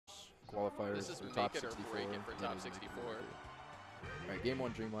qualifiers. This is for make top it or 64. break it for top 64. All right, game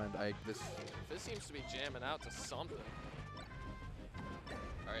 1 Dreamland. Fizz seems to be jamming out to something.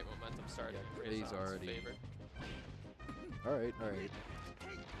 All right, momentum starting in he's Razon's already. favor. All right, all right.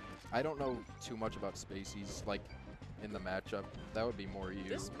 I don't know too much about Spaceys, like, in the matchup. That would be more you.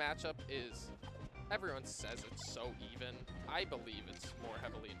 This matchup is, everyone says it's so even. I believe it's more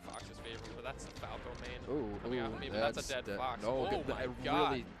heavily in Fox's favor, but that's the Falco main. Ooh, Coming out, maybe that's a dead Fox. No, oh good, my a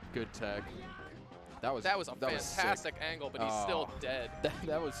god. really good tag. That was a fantastic angle, but he's still dead.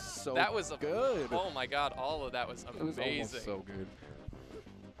 That was so that was good. Oh my god, all of that was amazing. It was almost so good.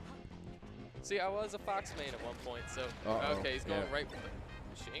 See, I was a Fox main at one point, so okay, he's going right with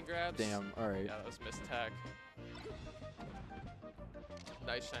the machine grabs. Damn, all right. Yeah, that was missed tag.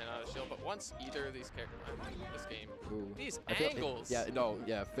 Nice shine out of shield, but once either of these characters in this game, these angles.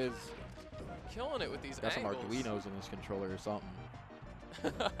 Fizz Killing it with these got angles. some Arduinos in his controller or something.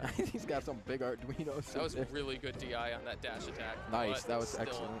 He's got some big Arduinos. That was really good DI on that dash attack. Nice, that was still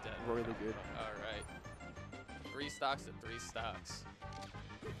excellent. dead. Really good. All right. 3 stocks to 3 stocks.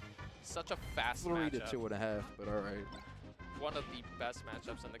 Such a fast 3 matchup. to 2.5, but all right. One of the best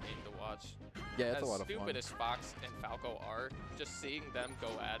matchups in the game to watch. Yeah, it's a lot of fun. As stupid as Fox and Falco are, just seeing them go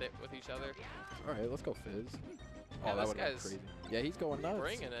at it with each other. All right, let's go Fizz. Yeah, Oh, that this would have been guy's crazy. Yeah, he's going nuts.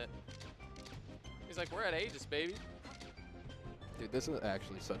 bringing it. He's like, we're at Aegis, baby. Dude, this is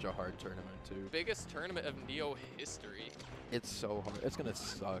actually such a hard tournament, too. Biggest tournament of Neo history. It's so hard. It's going to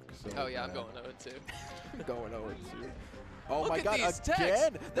suck. So Oh, yeah, I'm bad. going 0-2. I'm going 0-2. Oh Look my at god, these again!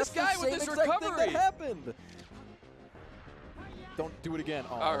 techs. That's This guy the with same this exact recovery. thing that happened! Don't do it again.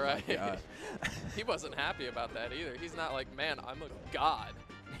 Oh, All right. My god. He wasn't happy about that either. He's not like, man, I'm a god.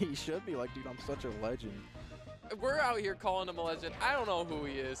 He should be like, dude, I'm such a legend. We're out here calling him a legend. I don't know who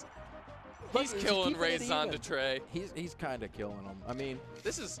he is. He's Look, killing keeping it Razon even. to Trey. He's kind of killing him. I mean,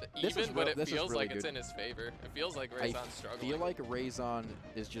 This is This even, is but real- it this is feels really like it's good. in his favor. It feels like I Razon's struggling. feel like Razon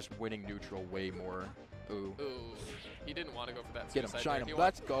is just winning neutral way more. Ooh. Ooh, he didn't want to go for that Get him, suicide shine there. him. He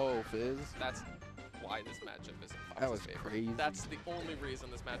Let's go, Fizz. That's why this matchup is in Fox's That was favor. crazy. That's the only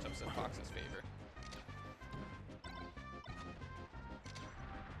reason this matchup's in Fox's favor.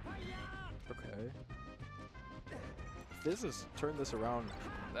 Okay. Fizz has turned this around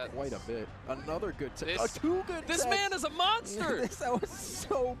That's quite a bit. Another good tag. This- 2 good This tags. man is a monster! That was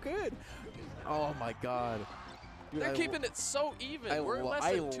so good. Oh my god. Dude, They're keeping it so even. I We're less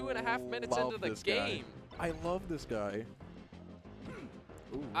than 2.5 minutes love into the this guy. game. I love this guy.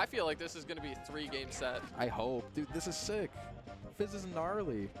 Ooh. I feel like this is going to be a 3-game set. I hope. Dude, this is sick. Fizz is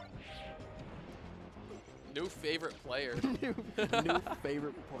gnarly. New favorite player. new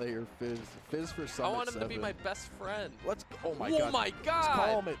favorite player, Fizz. Fizz for Summit I want him to be 7. my best friend. Let's. Oh my Oh god. my Let's god!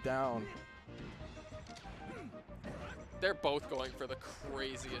 calm it down. They're both going for the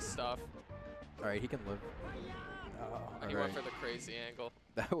craziest stuff. All right, he can live. Oh, He went for the crazy angle.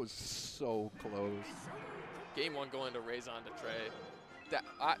 That was so close. Game 1 going to Razon to Trey. That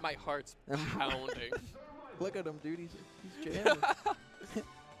my heart's pounding. Look at him, dude. He's jamming.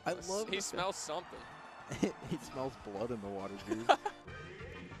 I love. He this guy. smells something. He smells blood in the water, dude.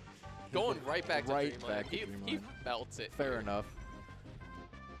 Going right back to Right Dreamland. back to He Dreamland. melts it. Fair here. enough.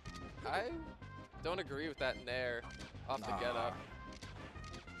 I don't agree with that nair off the get up.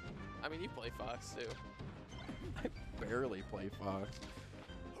 I mean, you play Fox too. I barely play Fox.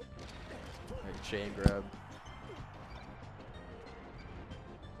 Alright, chain grab.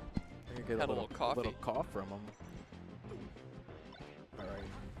 I can get Had a little coffee. little cough from him. Alright.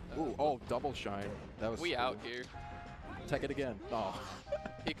 Ooh, oh, double shine. That was We cool. out here. Take it again. Oh.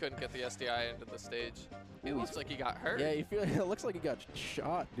 He couldn't get the SDI into the stage. It looks like he got hurt. Yeah, it looks like he got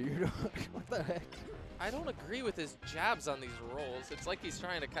shot, dude. What the heck? I don't agree with his jabs on these rolls. It's like he's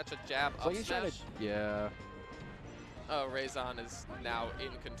trying to catch a jab So up he's trying to. smash. Yeah. Oh, Razon is now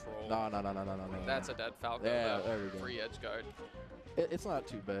in control. No. That's a dead Falco. Yeah, though. there we go. Free edge guard. It's not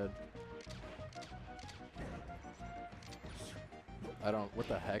too bad. I don't. What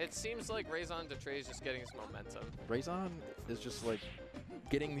the heck? It seems like Razon to Trey is just getting his momentum. Razon is just like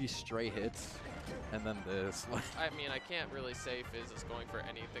getting these stray hits, and then this. I mean, I can't really say Fizz is going for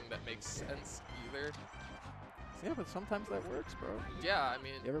anything that makes sense either. Yeah, but sometimes that works, bro. Yeah, I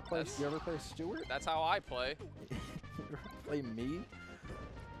mean, You ever play Stewart? that's how I play. You ever play me?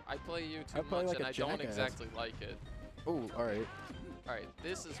 I play you I too play much, like and a I don't jackass. exactly like it. Oh, all right. All right,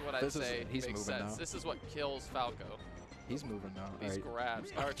 this is what This I'd is- say he's makes moving sense. now. This is what kills Falco. He's moving now. These all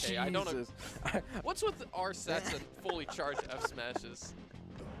grabs. right. Okay, I don't know. Jesus. What's with our sets and fully charged F smashes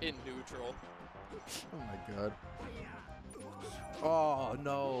in neutral? Oh my god. Oh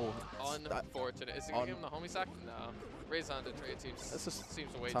no. Unfortunate. Is he gonna give him the homie sock? No. Razon to trade This is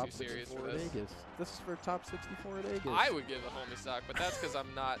seems way top too serious for 64 at this. Aegis. This is for top 64 at Aegis. I would give a homie stock, but that's because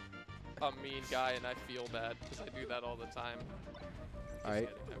I'm not a mean guy and I feel bad because I do that all the time. All right,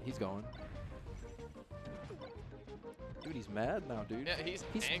 he's going. Dude, he's mad now, dude. Yeah, he's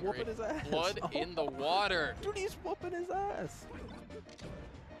angry. whooping his ass. Blood in the water. Dude, he's whooping his ass.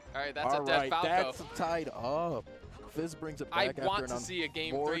 All right, that's All a dead right, Falco. that's tied up. Fizz brings it back I want after to an see a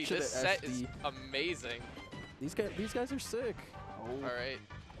game 3. This set is SD. amazing. These guys are sick. Oh. All right,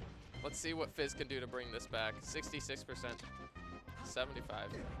 let's see what Fizz can do to bring this back. 66%, 75.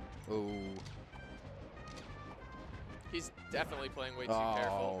 Oh. He's definitely playing way too Oh,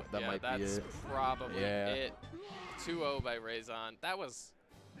 careful. that yeah, might be that's it. probably Yeah. it. 2-0 by Razon. That was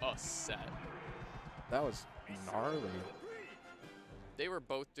a set. That was gnarly. They were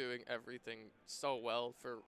both doing everything so well for